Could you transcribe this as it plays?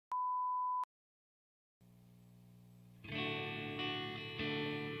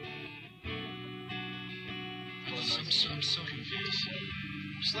I'm so confused.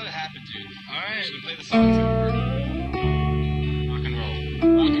 Just let it happen, dude. Alright. Should we play the song? Rock and roll.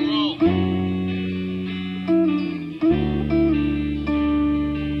 Rock and roll.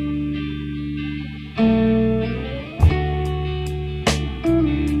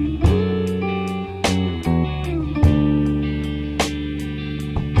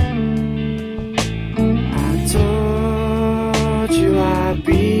 I'd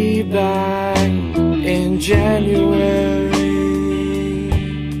be back in January.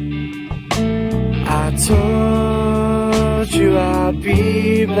 I told you I'd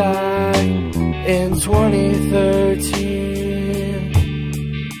be back in 2013.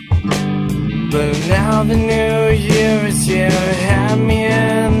 But now the new year is here. Hand me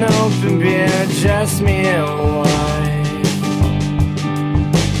an open beer, just me and wine.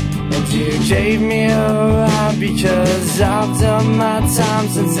 You gave me a ride because I've done my time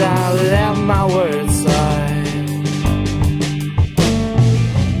since I left my word slide.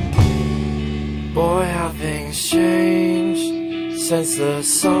 Boy, how things changed since the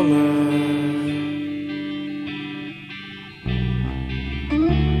summer.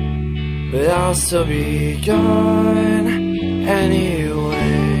 But I'll still be gone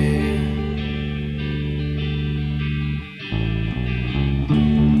anyway.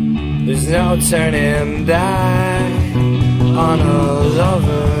 There's no turning back on a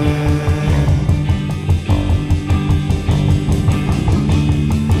lover.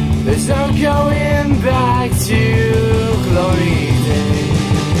 There's no going back to glory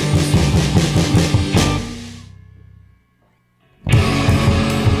days.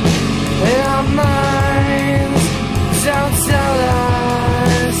 And our minds don't tell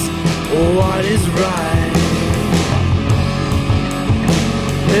us what is right.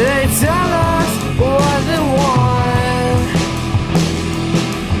 They tell us what they want.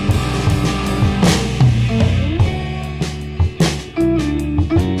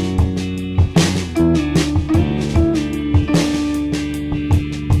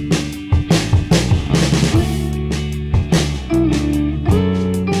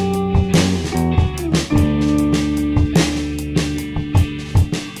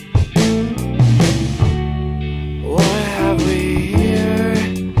 What have we here?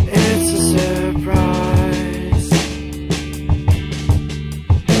 It's a surprise.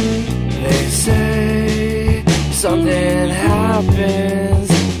 They say something happens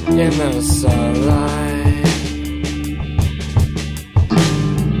in the sunlight.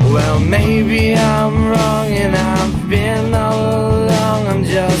 Well, maybe I'm wrong and I've been all along. I'm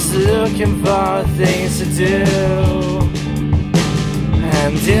just looking for things to do.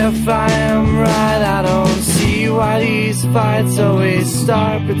 And if I am right, I don't see why these fights always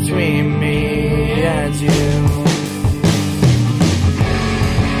start between me and you.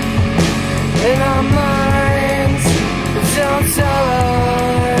 And our minds don't tell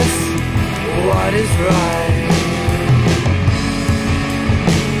us what is right.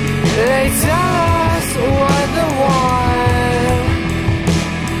 They tell us what they want.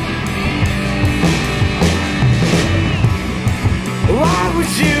 Why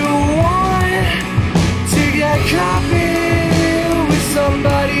would you want to get copied with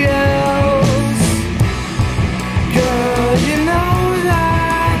somebody else? Girl, you know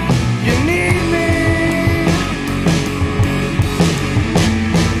that you need me.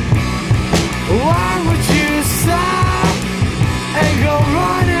 Why would you stop and go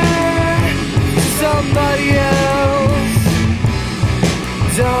running to somebody else?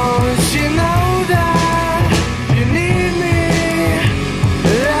 Don't